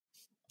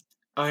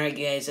Alright,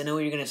 guys, I know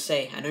what you're gonna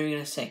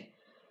say.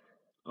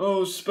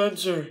 Oh,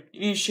 Spencer, you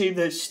need to shave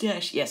that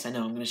stash. Yes, I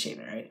know, I'm gonna shave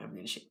it, alright? I'm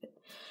gonna shave it.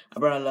 I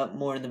brought it up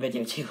more in the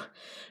video, too.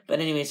 But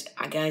anyways,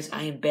 guys,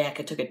 I am back.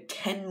 I took a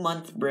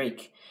 10-month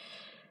break.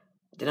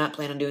 Did not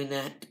plan on doing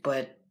that,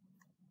 but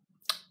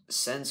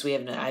since I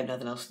have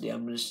nothing else to do,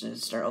 I'm just gonna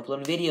start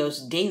uploading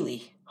videos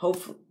daily.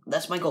 Hopefully,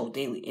 that's my goal,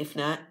 daily. If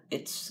not,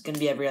 it's gonna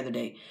be every other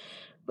day.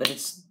 But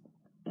it's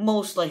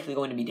most likely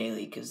going to be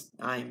daily, because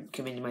I'm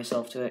committing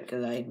myself to it,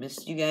 because I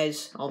missed you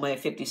guys, all my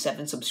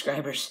 57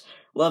 subscribers.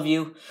 Love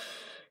you.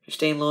 You're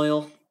staying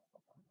loyal.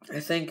 I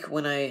think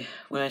when I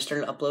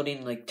started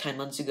uploading like 10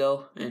 months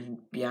ago, and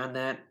beyond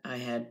that, I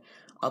had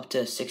up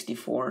to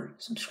 64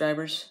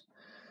 subscribers.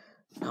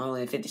 Now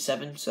only at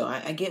 57, so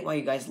I get why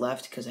you guys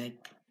left, because I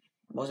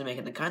wasn't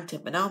making the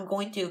content, but now I'm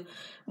going to.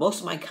 Most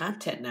of my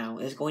content now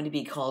is going to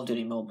be Call of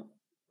Duty Mobile.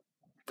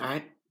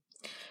 Alright?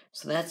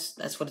 So that's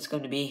what it's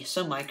going to be.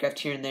 Some Minecraft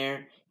here and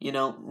there. You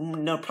know,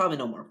 probably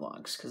no more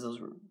vlogs, because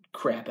those were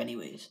crap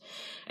anyways.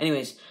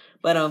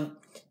 But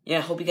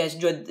yeah, hope you guys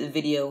enjoyed the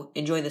video.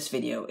 Enjoy this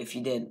video if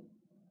you did.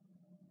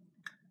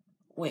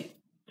 Wait,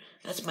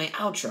 that's my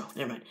outro.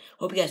 Never mind.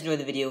 Hope you guys enjoyed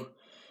the video.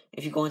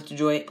 If you're going to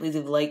enjoy it, please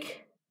leave a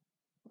like.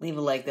 Leave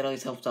a like, that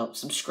always helps out.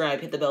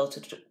 Subscribe, hit the bell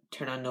to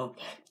turn on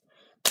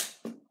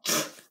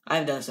I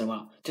haven't done this in a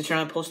while. To turn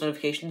on post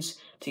notifications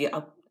to get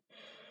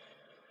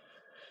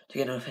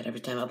notified every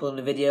time I upload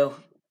a video.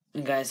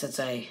 And guys, since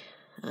I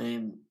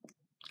am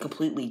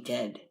completely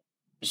dead,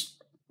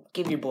 just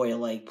give your boy a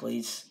like,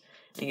 please.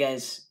 And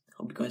guys,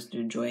 hope you guys do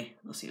enjoy.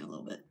 I'll see you in a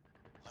little bit.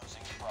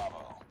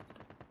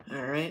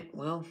 Alright,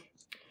 well,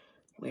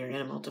 we are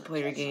in a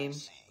multiplayer game.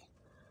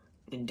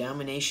 In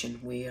domination,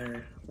 we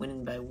are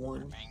winning by 1.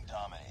 Being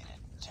dominated.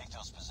 Take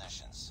those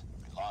positions.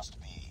 We lost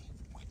B.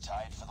 We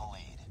tied for the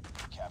lead.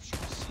 We captured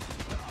C.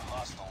 We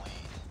lost the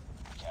lead.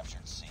 We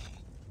captured C.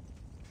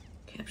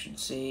 Captured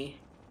C.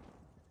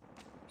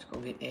 Let's go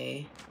get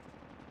A.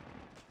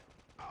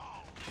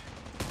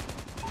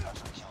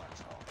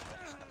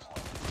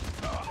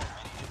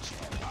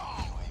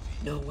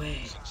 No way.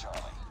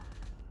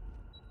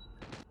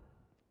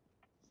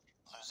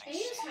 Losing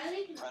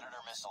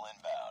Predator missile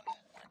inbound.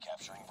 We're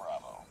capturing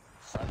Bravo.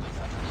 Friendly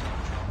killer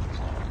drone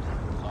deployed.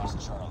 We lost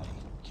Charlie.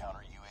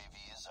 Counter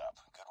UAV is up.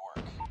 Good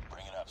work.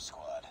 Bring it up,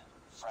 squad.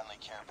 Friendly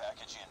care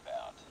package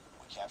inbound.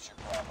 We captured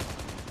Bravo.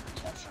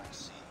 We're capturing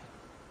C.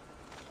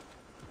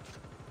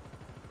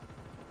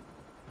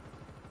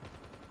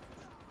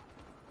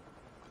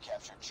 We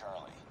captured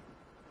Charlie.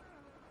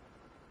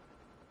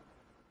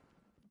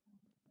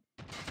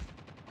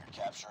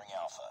 Capturing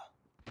Alpha.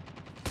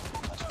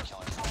 Hunter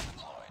killer drone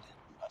deployed.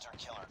 Hunter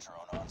killer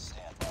drone on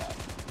standby.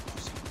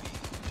 Losing B.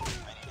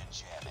 Ready to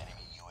jam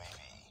enemy UAV.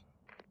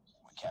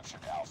 We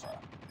captured Alpha.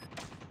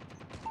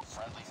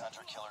 Friendly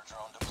hunter killer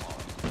drone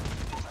deployed.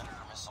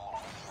 Predator missile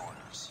awaiting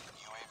orders.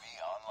 UAV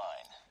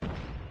online.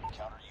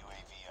 Counter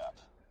UAV up.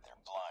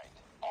 They're blind.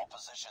 All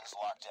positions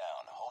locked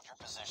down. Hold your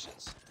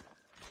positions.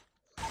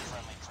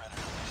 Friendly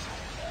Predator missile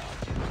inbound.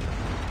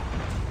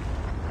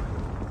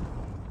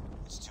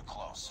 It's too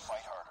close.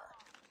 Fight harder.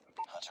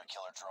 Hunter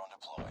killer drone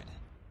deployed.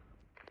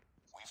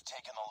 We've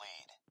taken the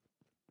lead.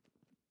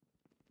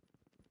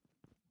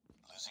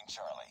 Losing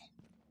Charlie.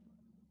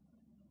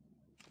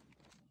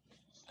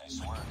 Nice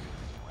work.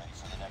 Get ready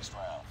for the next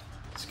round.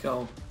 Let's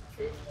go.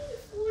 50 to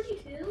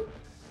 42?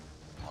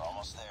 We're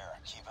almost there.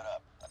 Keep it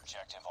up.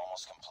 Objective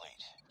almost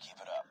complete. Keep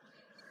it up.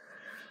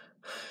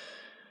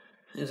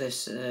 As I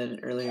said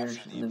earlier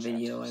in the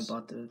video, I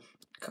bought the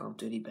Call of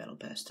Duty Battle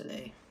Pass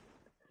today.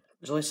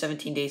 There's only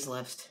 17 days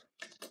left.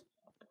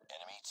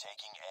 Enemy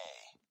taking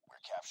A.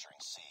 We're capturing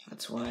C.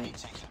 That's why. Enemy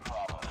taking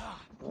Bravo.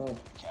 Oh. We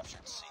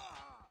captured C.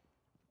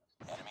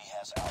 Enemy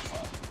has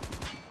Alpha.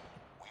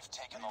 We've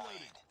taken the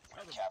lead.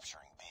 We're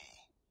capturing B.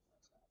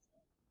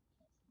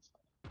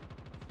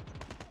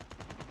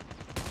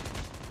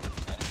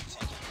 Enemy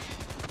taking B.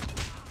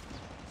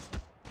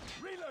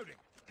 Reloading.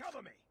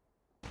 Cover me.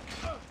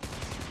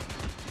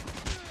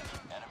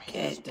 Enemy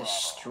has Get Bravo.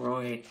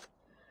 destroyed.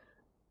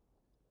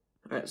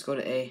 Alright, let's go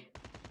to A.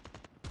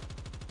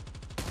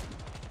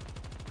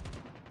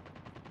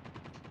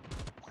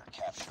 We're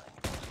capturing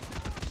A.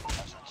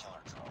 Hunter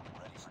killer drone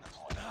ready for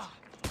deployment.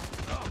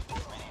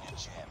 Ready to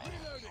jam enemy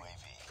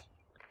UAV.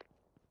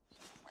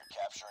 We're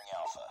capturing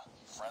Alpha.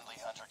 Friendly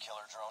hunter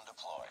killer drone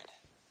deployed.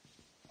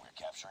 We're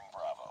capturing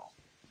Bravo.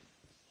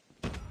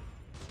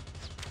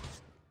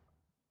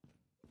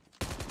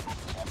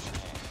 Captured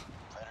A.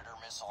 Predator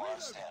missile on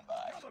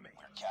standby.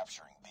 We're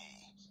capturing B.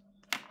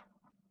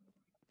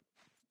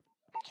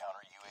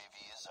 Counter UAV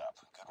is up.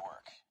 Good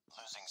work.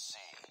 Losing C.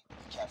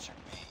 Captured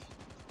B.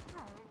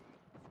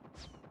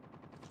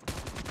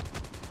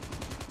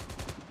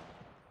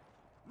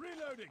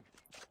 Reloading.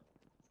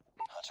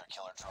 Hunter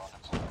killer drone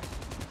deployed.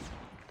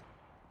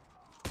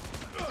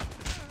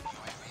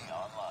 UAV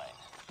online.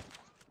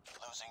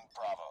 Losing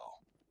Bravo.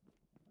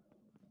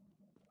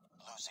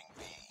 Losing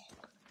B.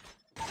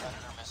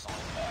 Predator missile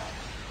inbound.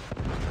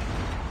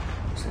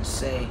 I was gonna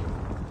say.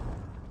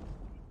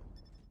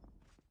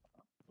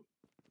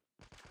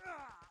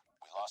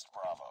 We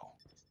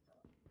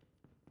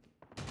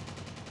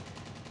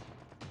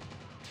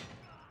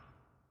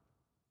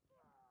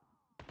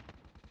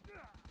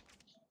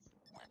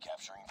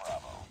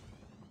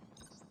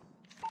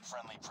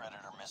Friendly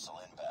Predator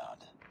missile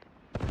inbound.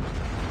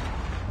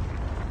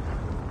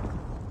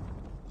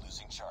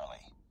 Losing Charlie.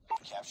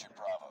 Captured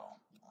Bravo.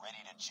 Ready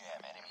to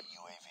jam enemy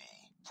UAV.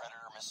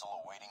 Predator missile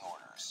awaiting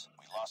orders.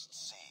 We lost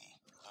C.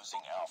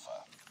 Losing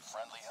Alpha.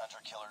 Friendly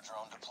hunter-killer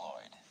drone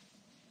deployed.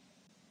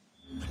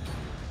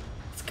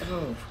 Let's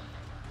go.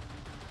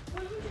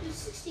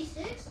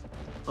 166?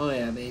 Oh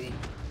yeah, baby.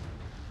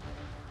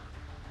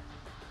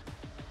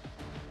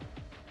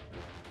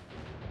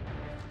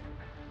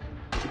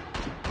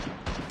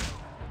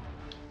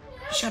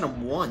 I shot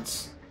him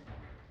once.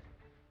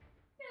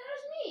 Yeah, that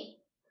was me.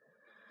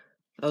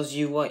 That was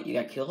you. What? You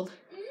got killed?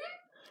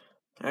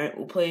 Mm-hmm. All right,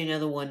 we'll play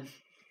another one,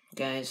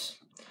 guys.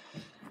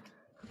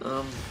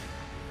 Oh,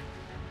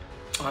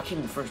 I came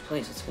in first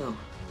place. Let's go.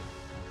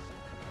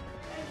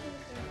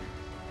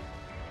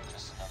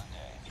 Just another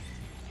day.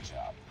 Good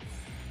job.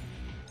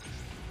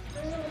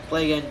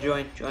 Play again.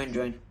 Join.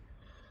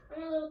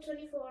 I'm a level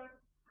 24.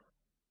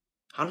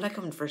 How did I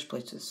come in first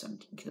place with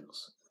 17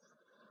 kills?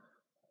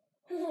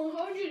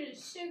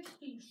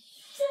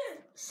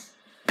 166.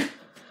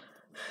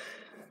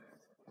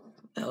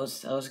 That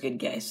was good,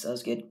 guys. That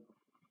was good.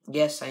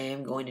 Yes, I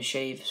am going to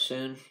shave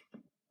soon.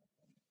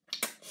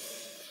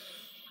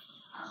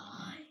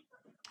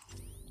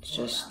 It's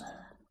just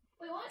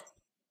Wait, what?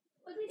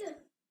 What did we do?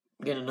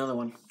 get another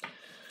one.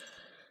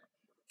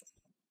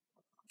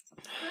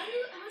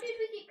 How did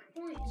we get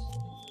points?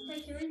 By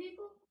killing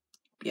people?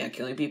 Yeah,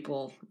 killing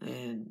people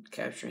and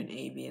capturing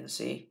A, B, and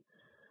C.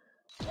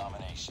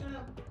 Domination. Oh.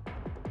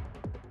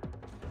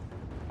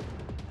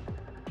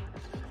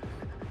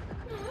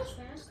 No, that was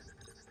fast.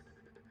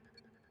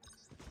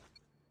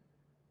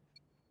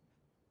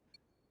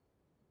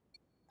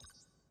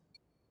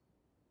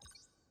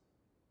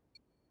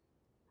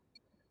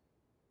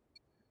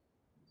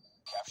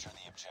 Capture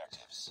the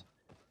objectives.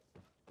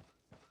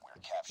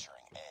 We're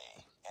capturing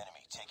A.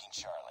 Enemy taking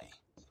Charlie.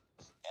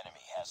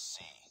 Enemy has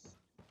C.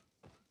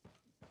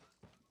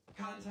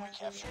 We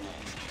captured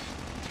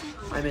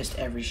A. I missed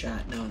every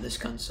shot. No, this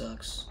gun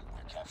sucks.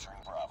 We're capturing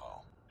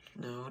Bravo.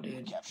 No, We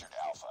dude. captured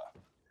Alpha.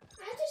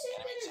 I had the same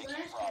Enemy thing as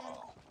taking last time.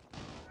 Bravo.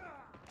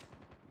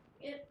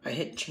 Yep. I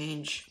hit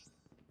change.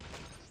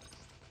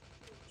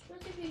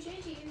 What if you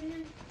change it? Even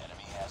then.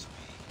 Enemy has B.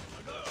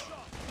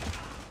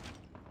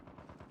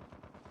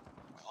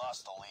 We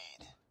lost the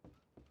lead.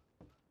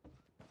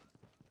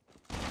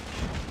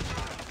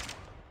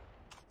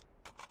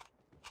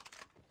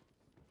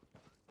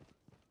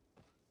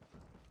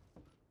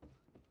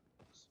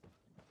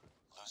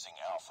 Losing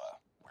Alpha.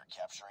 We're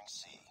capturing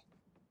C.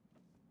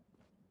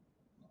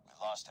 We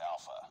lost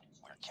Alpha.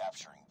 We're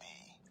capturing B.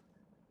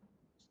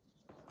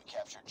 We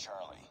captured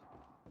Charlie.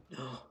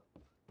 No.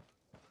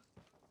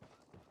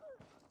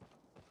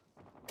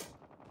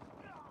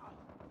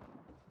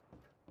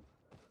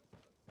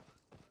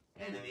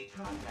 Enemy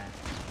contact.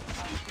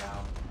 I'm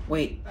down.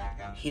 Wait, Back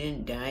up. he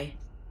didn't die?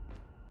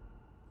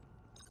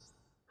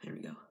 There we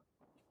go.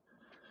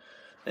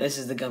 This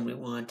is the gun we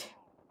want.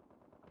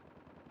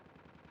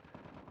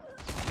 Get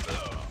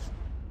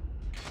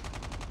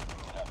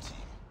up,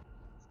 team.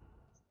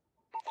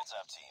 Heads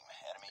up, team.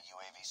 Enemy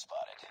UAV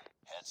spotted.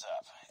 Heads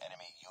up.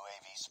 Enemy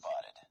UAV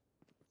spotted.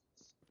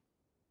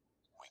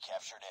 We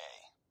captured A.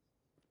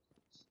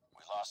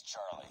 We lost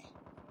Charlie.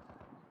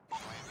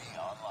 UAV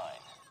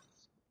online.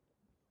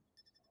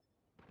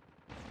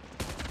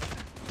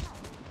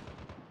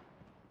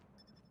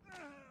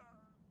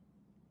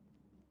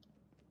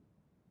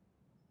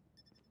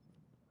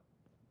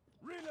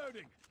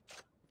 Reloading.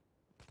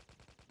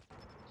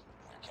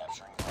 We're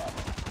capturing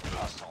Bravo.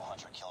 Hostile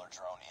hunter-killer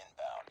drone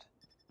inbound.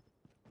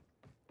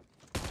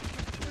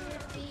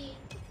 B.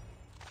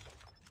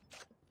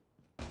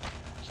 We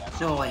captured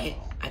No,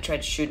 Bravo. I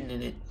tried shooting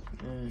in it.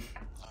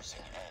 Losing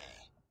A.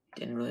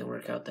 Didn't really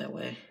work out that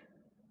way.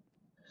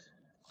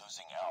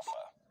 Losing Alpha.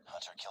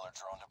 Hunter-killer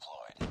drone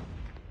deployed.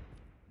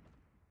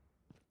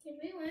 Did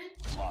we win?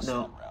 Lost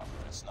No. that round,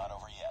 but it's not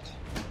over yet.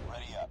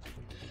 Ready up.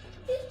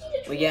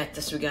 50 to We got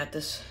this, we got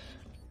this.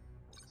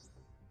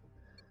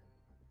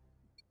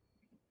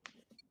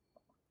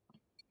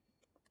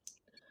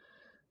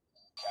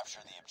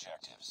 Capture the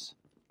objectives.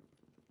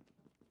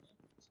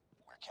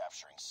 We're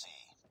capturing C.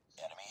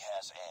 Enemy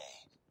has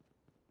A.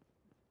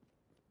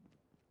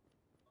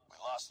 We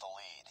lost the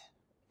lead.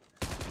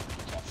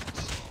 We captured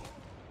C.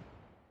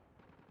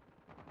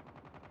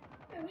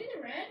 Are we in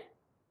the red?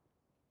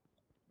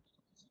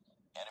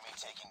 Enemy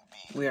taking B.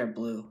 We are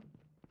blue.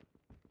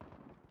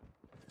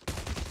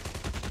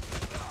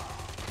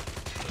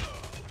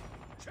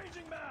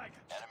 Changing mag.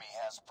 Enemy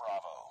has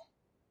Bravo.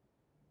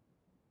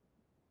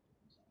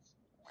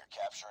 We're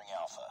capturing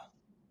Alpha.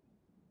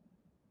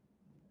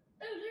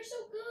 Oh, they're so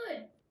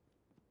good.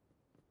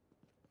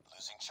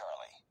 Losing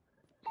Charlie.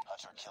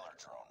 Hunter-killer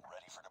drone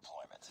ready for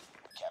deployment.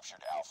 We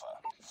captured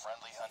Alpha.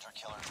 Friendly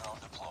hunter-killer drone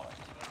deployed.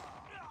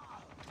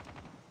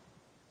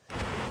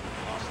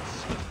 Lost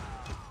C.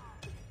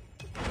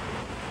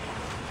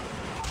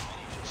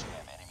 Ready to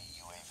jam enemy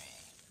UAV.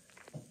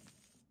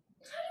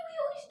 How do we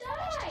always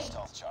Hostile die?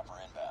 stealth chopper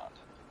inbound.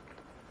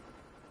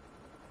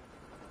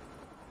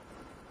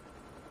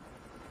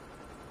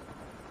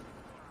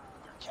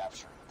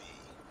 capturing B.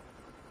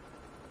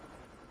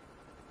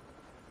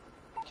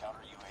 Counter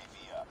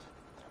UAV up.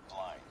 They're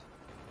blind.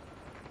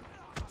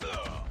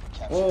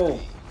 Capture Oh.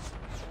 B.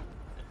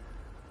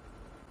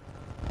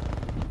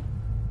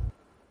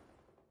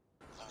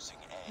 Losing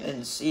I A.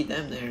 didn't see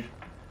them there.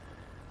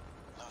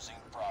 Losing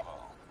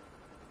Bravo.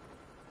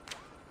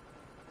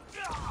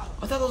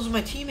 I thought that was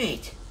my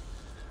teammate.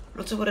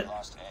 What's up with it?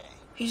 Lost A.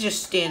 He's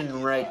just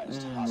standing right.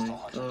 Advised, Oh hostile my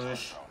hunter killer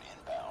gosh. drone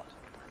inbound.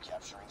 We're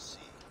capturing C.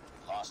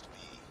 Lost B.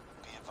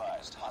 Be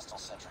advised, hostile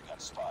sentry gun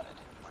spotted.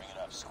 Bring it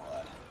up,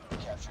 squad.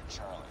 Captured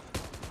Charlie.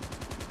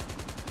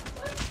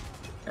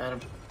 Got him.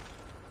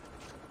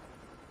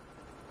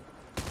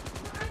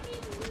 I can't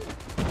even do it.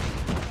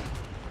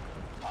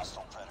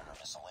 Hostile Predator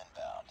missile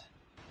inbound.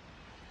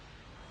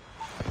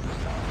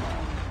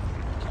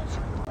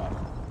 Capturing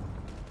Bravo.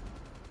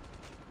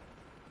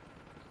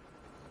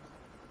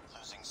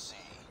 Losing C.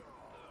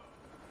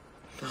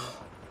 Oh,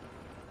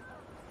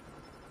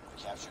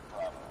 We captured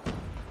Bravo.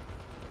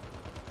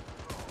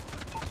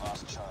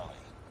 Lost Charlie.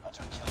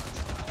 Hunter killer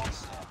drone on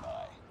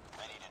standby.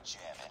 Ready to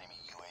jam enemy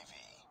UAV.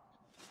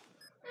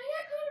 I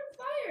got caught on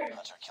fire.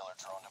 Hunter killer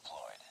drone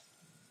deployed.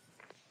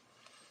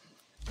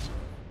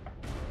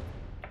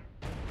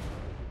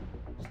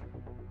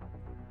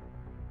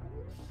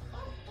 Oh,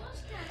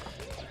 what's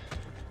that shit?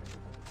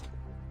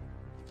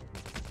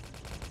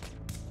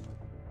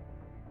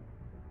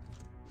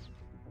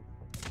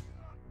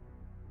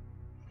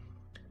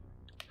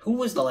 who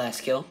was the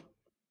last kill?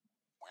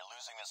 We're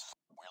losing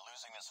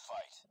this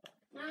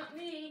fight. Not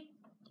me.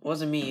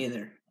 Wasn't me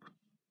either.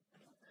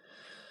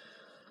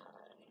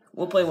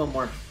 We'll play one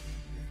more.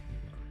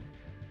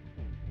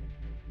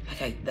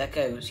 That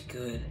guy was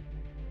good.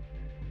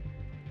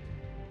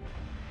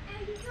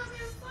 And you caught me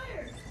on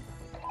fire.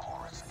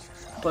 Poor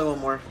execution. We'll play one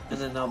more, and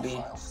then that'll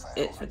be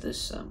it for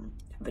this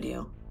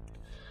video.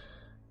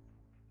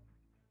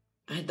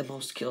 I had the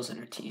most kills on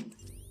our team.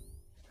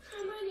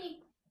 How many?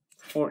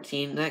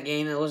 14. That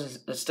game,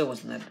 that still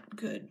wasn't that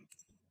good.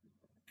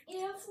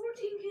 Yeah,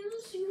 14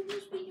 kills. You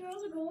just beat your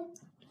other goal.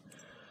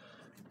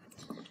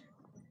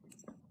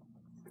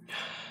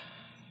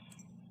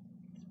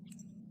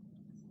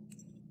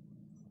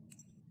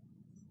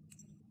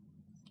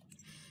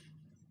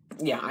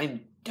 Yeah,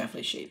 I'm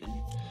definitely shaving.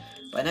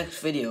 By next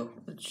video,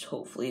 which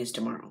hopefully is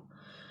tomorrow,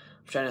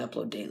 I'm trying to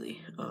upload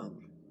daily.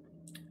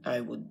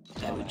 I would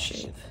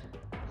shave.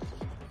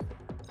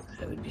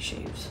 I would be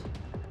shaved.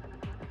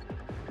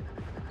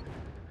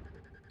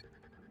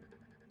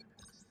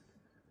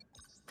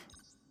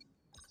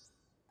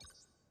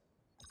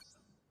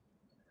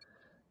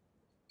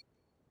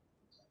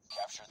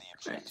 Capture the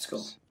objectives. Alright, let's go.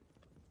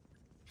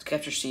 Let's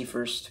capture C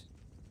first.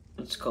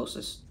 It's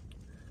closest.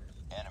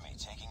 Enemy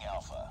taking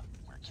Alpha.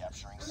 We're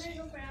capturing I'm C.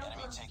 gonna go for Alpha.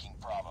 Enemy taking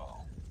Bravo.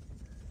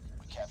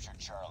 We captured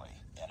Charlie.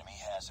 Enemy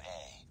has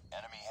A.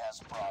 Enemy has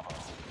Bravo.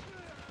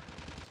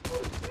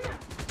 Oh,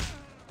 crap.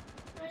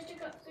 I just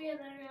took up 3 of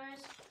their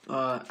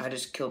guys. I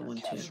just killed one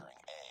too. Capturing A.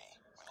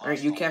 We Alright,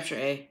 lost you A. capture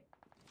A.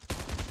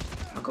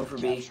 I'll go for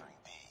B. Capturing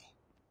B.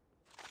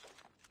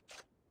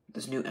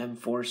 This new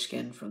M4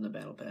 skin from the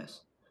Battle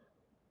Pass.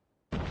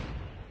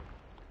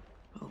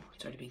 Oh,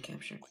 it's already being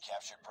captured. We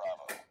captured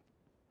Bravo.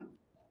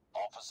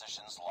 All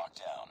positions locked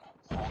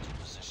down. Hold your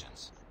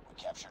positions. We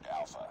captured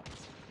Alpha.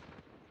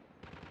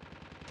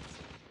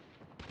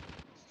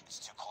 It's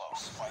too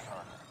close. Fight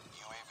harder.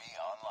 UAV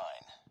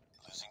online.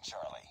 Losing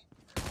Charlie.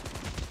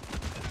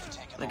 We've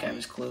taken That the guy lead.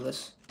 was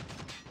clueless.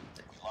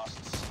 We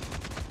lost C.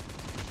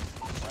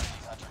 Friendly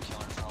hunter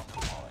killer drone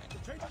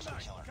deployed. Hunter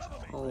killer drone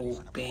ready Oh,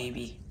 for deployment.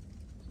 baby.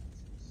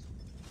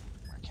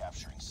 We're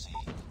capturing C.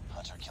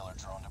 Hunter killer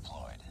drone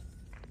deployed.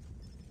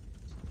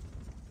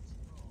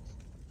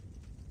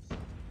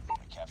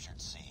 We captured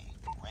C.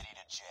 Ready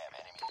to jam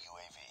enemy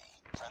UAV.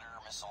 Predator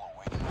missile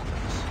awaiting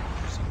orders.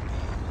 Using B.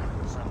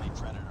 Friendly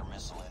Predator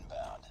missile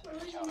inbound.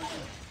 Counter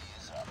UAV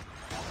is up.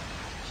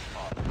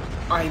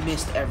 Keep on. I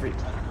missed every.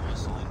 Predator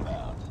missile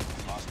inbound.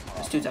 Lost This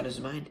Bravo. dude's out of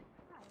his mind.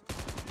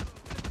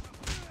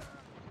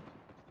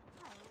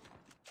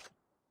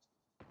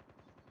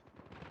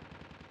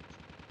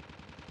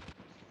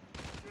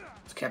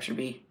 Let's capture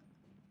B.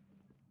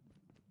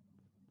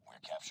 We're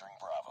capturing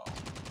Bravo.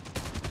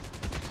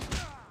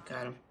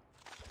 Got him.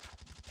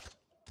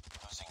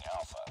 Losing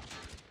Alpha.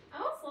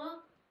 Alpha?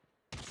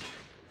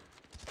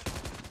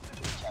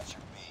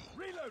 Captured B.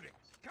 Reloading.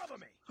 Cover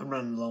me. I'm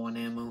running low on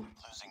ammo.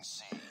 Losing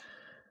C.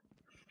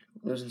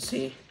 Losing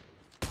C.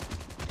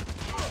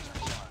 Hunter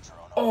killer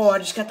drone. Oh, I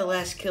just got the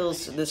last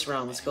kills in this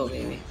round. Let's go,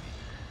 baby.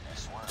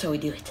 Nice work. That's how we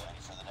do it. Ready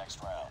for the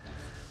next round.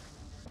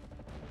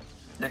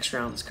 Next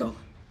round, let's go.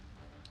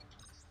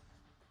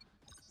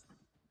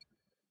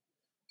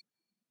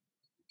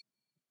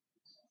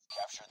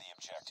 Capture the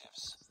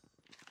objectives.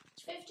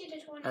 It's 50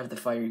 to 20. I have the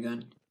fire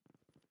gun.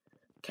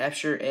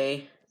 Capture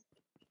A.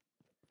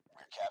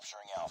 We're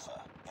capturing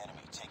Alpha. Enemy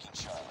taking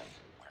Charlie.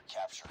 We're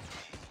capturing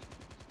B.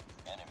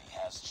 Enemy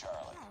has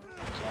Charlie.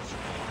 We're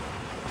capturing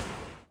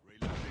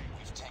A.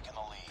 We've taken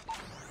the lead.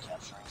 We're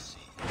capturing C.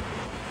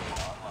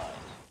 Online.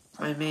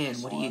 My man,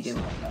 what are you doing?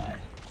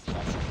 We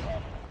captured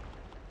Bravo.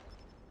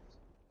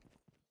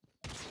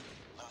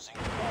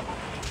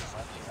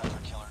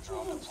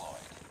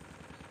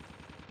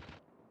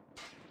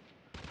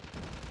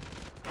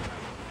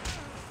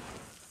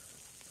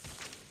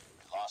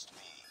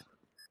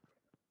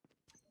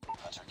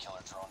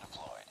 Hunter-killer drone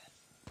deployed.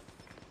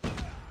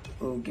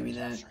 Oh, give me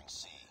that. Capturing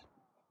C.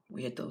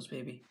 We hit those,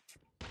 baby.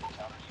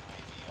 Counter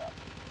UAV up.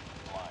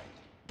 Blind.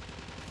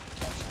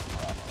 Capturing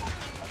Bravo.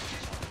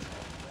 Hunter-killer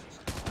drone ready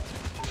for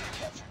deployment.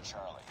 Captured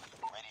Charlie.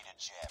 Ready to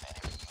jam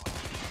enemy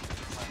UAV.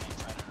 Friendly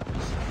Predator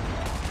missile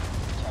inbound.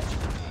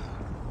 Captured B.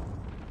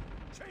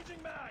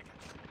 Changing mag.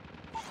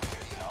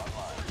 UAV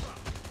online.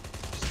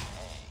 Losing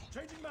A.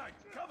 Changing mag.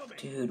 Cover me.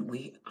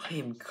 Dude, I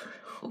am.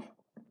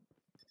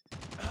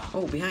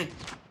 Oh, behind.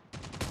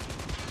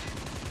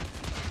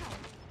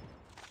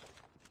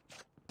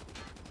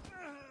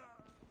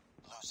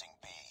 Losing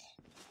B.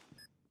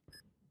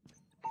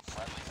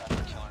 Friendly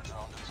Hunter-killer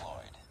drone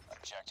deployed.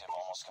 Objective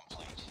almost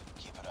complete.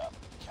 Keep it up.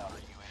 Counter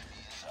UAV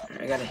is up.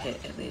 Alright, I got a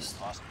hit at least.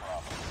 Lost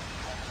Bravo.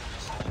 Friendly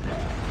missile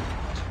inbound.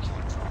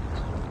 Hunter-killer drone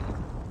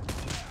deployed.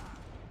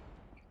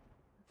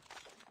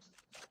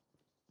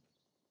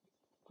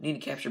 We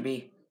need to capture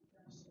B.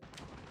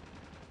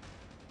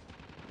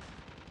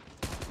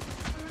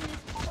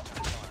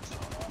 Hunter-killer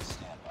drone on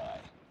standby.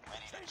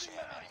 Ready to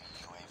jam enemy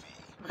UAV.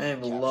 I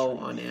am low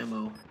on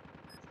ammo.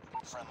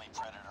 Friendly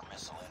Predator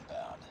missile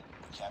inbound.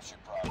 We captured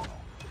Bravo.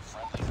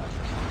 Friendly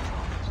Hunter-killer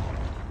drone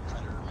deployed.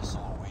 Predator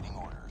missile awaiting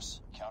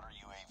orders. Counter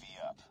UAV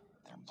up.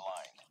 They're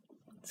blind.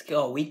 Let's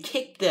go. We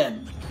kicked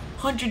them.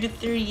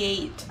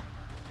 100-38.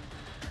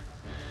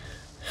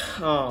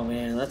 Oh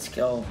man, let's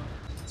go.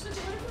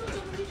 Spencer, what if it was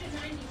only to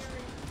 99?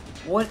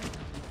 What?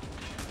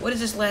 What is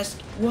this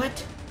last?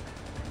 What?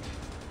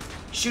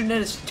 Shooting at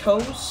his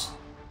toes?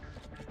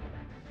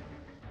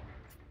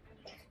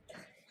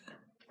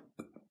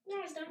 No,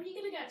 it's dumb. He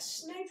could have got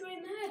sniped right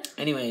in the head.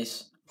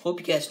 Anyways, hope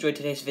you guys enjoyed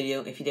today's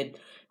video. If you did,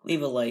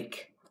 leave a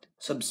like.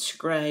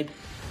 Subscribe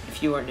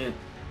if you are new.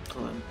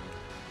 Hold on.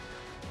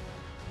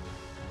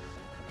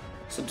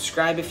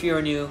 Subscribe if you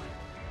are new.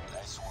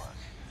 Nice work.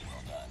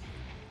 Well done.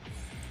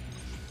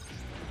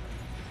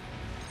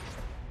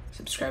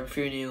 Subscribe if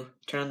you're new.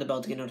 Turn on the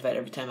bell to get notified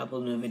every time I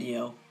upload a new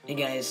video. And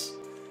guys,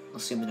 I'll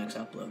see you in the next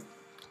upload.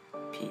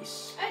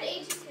 Peace. Hey,